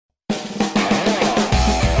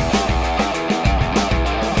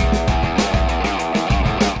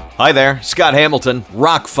Hi there, Scott Hamilton,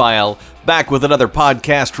 Rockfile, back with another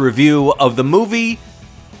podcast review of the movie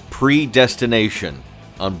Predestination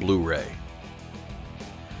on Blu-ray.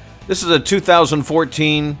 This is a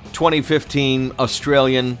 2014-2015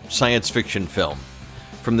 Australian science fiction film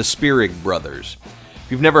from the Spierig brothers.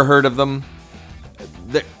 If you've never heard of them,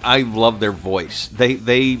 I love their voice.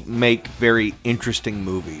 They make very interesting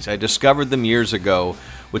movies. I discovered them years ago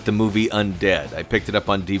with the movie Undead. I picked it up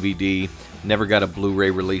on DVD, never got a Blu-ray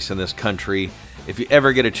release in this country. If you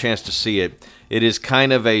ever get a chance to see it, it is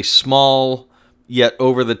kind of a small yet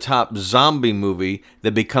over-the-top zombie movie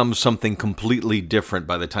that becomes something completely different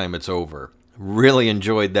by the time it's over. Really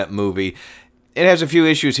enjoyed that movie. It has a few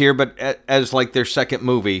issues here, but as like their second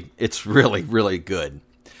movie, it's really, really good.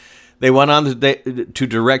 They went on to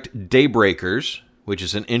direct Daybreakers, which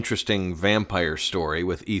is an interesting vampire story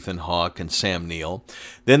with Ethan Hawke and Sam Neill.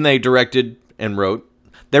 Then they directed and wrote.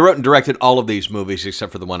 They wrote and directed all of these movies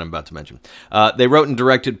except for the one I'm about to mention. They wrote and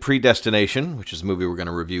directed Predestination, which is a movie we're going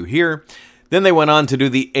to review here. Then they went on to do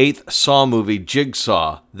the 8th Saw movie,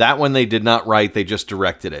 Jigsaw. That one they did not write, they just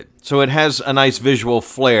directed it. So it has a nice visual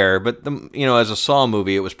flair, but as a Saw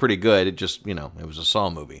movie, it was pretty good. It just, it was a Saw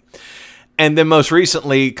movie. And then most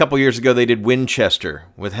recently, a couple years ago, they did Winchester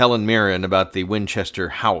with Helen Mirren about the Winchester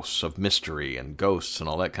House of Mystery and ghosts and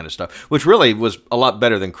all that kind of stuff, which really was a lot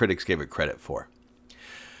better than critics gave it credit for.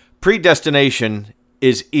 Predestination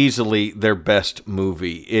is easily their best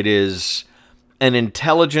movie. It is an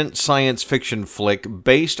intelligent science fiction flick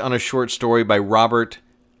based on a short story by Robert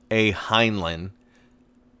A. Heinlein,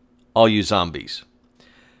 All You Zombies.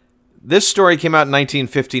 This story came out in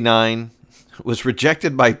 1959. Was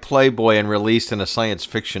rejected by Playboy and released in a science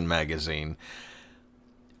fiction magazine,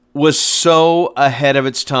 was so ahead of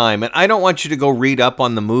its time. And I don't want you to go read up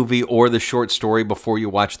on the movie or the short story before you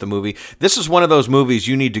watch the movie. This is one of those movies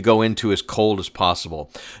you need to go into as cold as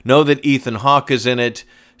possible. Know that Ethan Hawke is in it,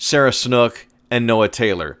 Sarah Snook, and Noah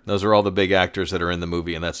Taylor. Those are all the big actors that are in the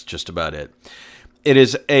movie, and that's just about it. It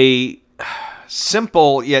is a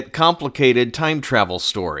simple yet complicated time travel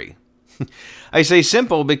story. I say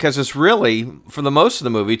simple because it's really, for the most of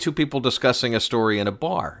the movie, two people discussing a story in a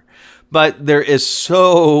bar. But there is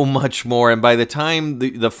so much more, and by the time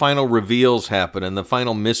the final reveals happen and the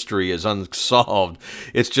final mystery is unsolved,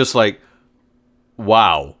 it's just like,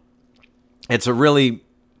 wow. It's a really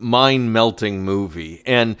mind-melting movie,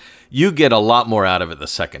 and you get a lot more out of it the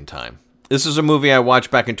second time. This is a movie I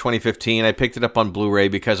watched back in 2015. I picked it up on Blu-ray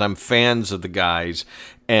because I'm fans of the guys,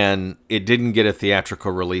 and it didn't get a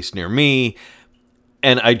theatrical release near me.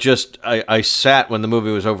 And I sat when the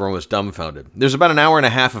movie was over and was dumbfounded. There's about an hour and a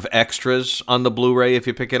half of extras on the Blu-ray if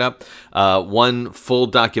you pick it up. One full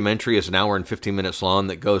documentary is an hour and 15 minutes long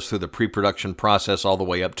that goes through the pre-production process all the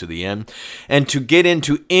way up to the end. And to get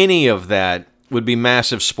into any of that would be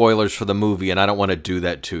massive spoilers for the movie, and I don't want to do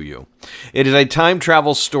that to you. It is a time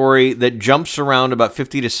travel story that jumps around about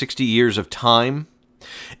 50 to 60 years of time.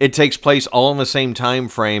 It takes place all in the same time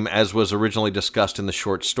frame as was originally discussed in the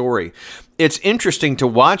short story. It's interesting to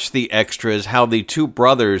watch the extras, how the two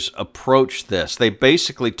brothers approached this. They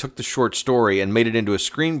basically took the short story and made it into a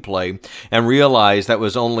screenplay and realized that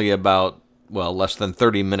was only about less than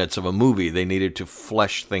 30 minutes of a movie. They needed to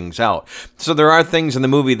flesh things out. So there are things in the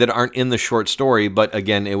movie that aren't in the short story, but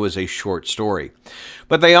again, it was a short story.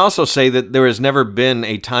 But they also say that there has never been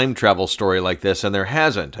a time travel story like this, and there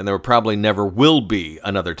hasn't, and there probably never will be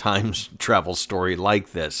another time travel story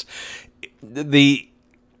like this. They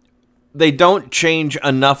don't change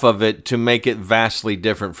enough of it to make it vastly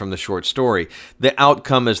different from the short story. The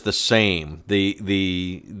outcome is the same.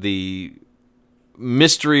 The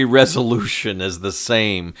mystery resolution is the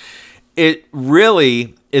same. It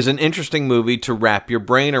really is an interesting movie to wrap your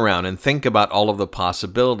brain around and think about all of the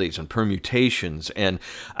possibilities and permutations. And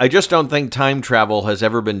I just don't think time travel has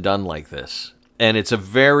ever been done like this. And it's a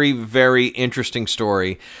very, very interesting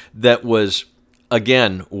story that was,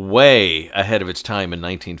 again, way ahead of its time in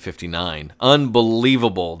 1959.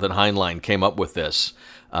 Unbelievable that Heinlein came up with this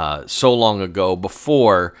so long ago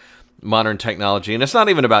before modern technology. And it's not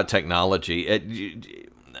even about technology.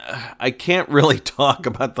 I can't really talk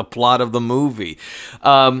about the plot of the movie.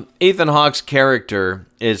 Ethan Hawke's character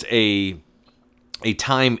is a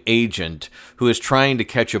time agent who is trying to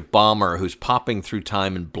catch a bomber who's popping through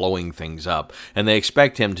time and blowing things up. And they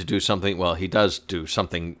expect him to do something, he does do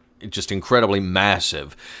something just incredibly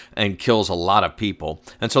massive and kills a lot of people.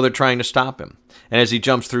 And so they're trying to stop him. And as he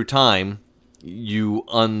jumps through time, you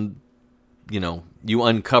you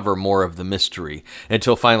uncover more of the mystery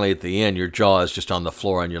until finally at the end, your jaw is just on the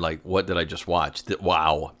floor and you're like, what did I just watch?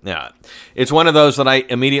 Wow. Yeah. It's one of those that I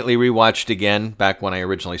immediately rewatched again back when I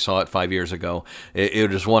originally saw it 5 years ago.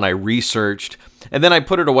 It was one I researched, and then I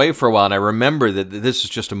put it away for a while, and I remember that this is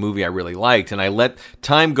just a movie I really liked, and I let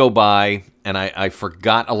time go by, and I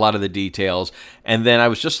forgot a lot of the details, and then I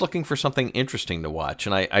was just looking for something interesting to watch,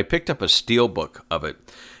 and I picked up a steelbook of it,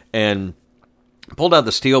 and pulled out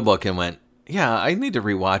the steelbook and went, yeah, I need to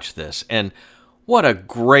rewatch this. And what a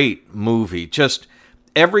great movie. Just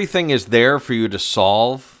everything is there for you to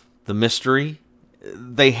solve the mystery.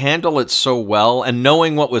 They handle it so well, and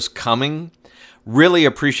knowing what was coming, really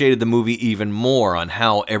appreciated the movie even more on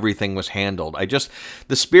how everything was handled.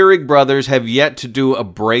 The Spierig brothers have yet to do a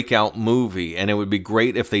breakout movie, and it would be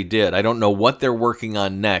great if they did. I don't know what they're working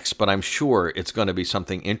on next, but I'm sure it's going to be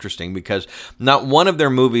something interesting because not one of their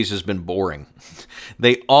movies has been boring.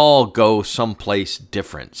 They all go someplace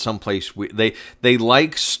different, someplace they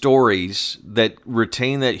like stories that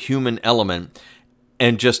retain that human element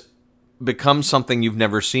and just become something you've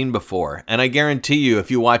never seen before. And I guarantee you,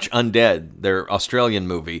 if you watch Undead, their Australian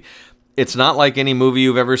movie, it's not like any movie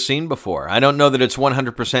you've ever seen before. I don't know that it's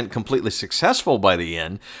 100% completely successful by the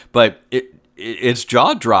end, but it's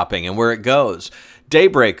jaw-dropping in where it goes.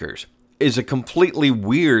 Daybreakers is a completely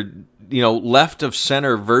weird,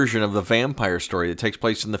 left-of-center version of the vampire story that takes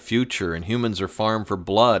place in the future, and humans are farmed for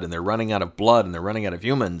blood, and they're running out of blood, and they're running out of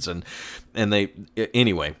humans,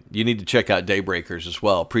 anyway, you need to check out Daybreakers as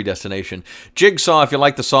well, Predestination. Jigsaw, if you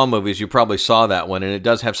like the Saw movies, you probably saw that one, and it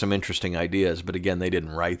does have some interesting ideas, but again, they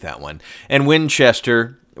didn't write that one. And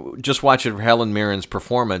Winchester, just watch it for Helen Mirren's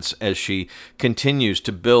performance as she continues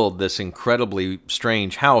to build this incredibly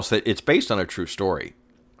strange house that it's based on a true story.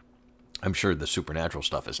 I'm sure the supernatural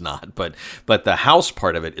stuff is not, but the house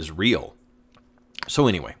part of it is real. So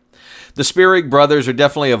anyway, the Spierig brothers are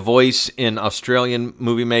definitely a voice in Australian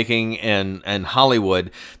movie making and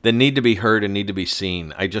Hollywood that need to be heard and need to be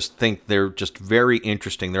seen. I just think they're just very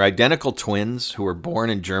interesting. They're identical twins who were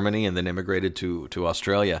born in Germany and then immigrated to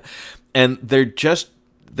Australia. And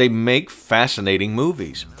they make fascinating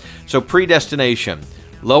movies. So Predestination,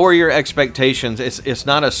 lower your expectations. It's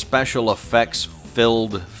not a special effects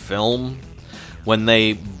filled film. When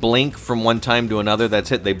they blink from one time to another,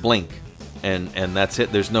 that's it. They blink, and that's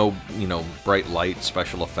it. There's no bright light,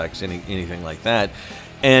 special effects, anything like that.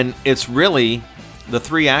 And it's really the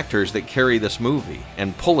three actors that carry this movie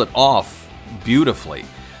and pull it off beautifully.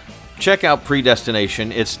 Check out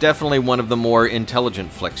Predestination. It's definitely one of the more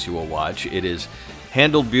intelligent flicks you will watch. It is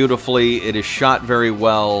handled beautifully. It is shot very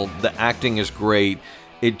well. The acting is great.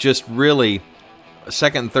 It just really,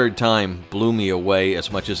 second and third time, blew me away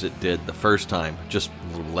as much as it did the first time. Just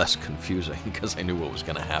a little less confusing because I knew what was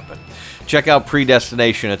going to happen. Check out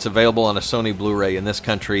Predestination. It's available on a Sony Blu-ray in this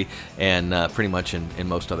country and pretty much in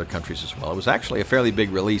most other countries as well. It was actually a fairly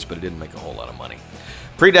big release, but it didn't make a whole lot of money.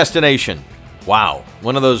 Predestination. Wow.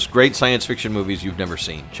 One of those great science fiction movies you've never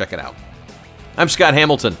seen. Check it out. I'm Scott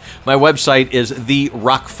Hamilton. My website is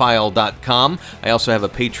therockfile.com. I also have a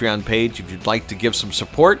Patreon page if you'd like to give some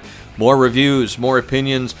support. More reviews, more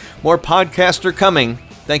opinions, more podcasts are coming.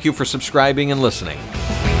 Thank you for subscribing and listening.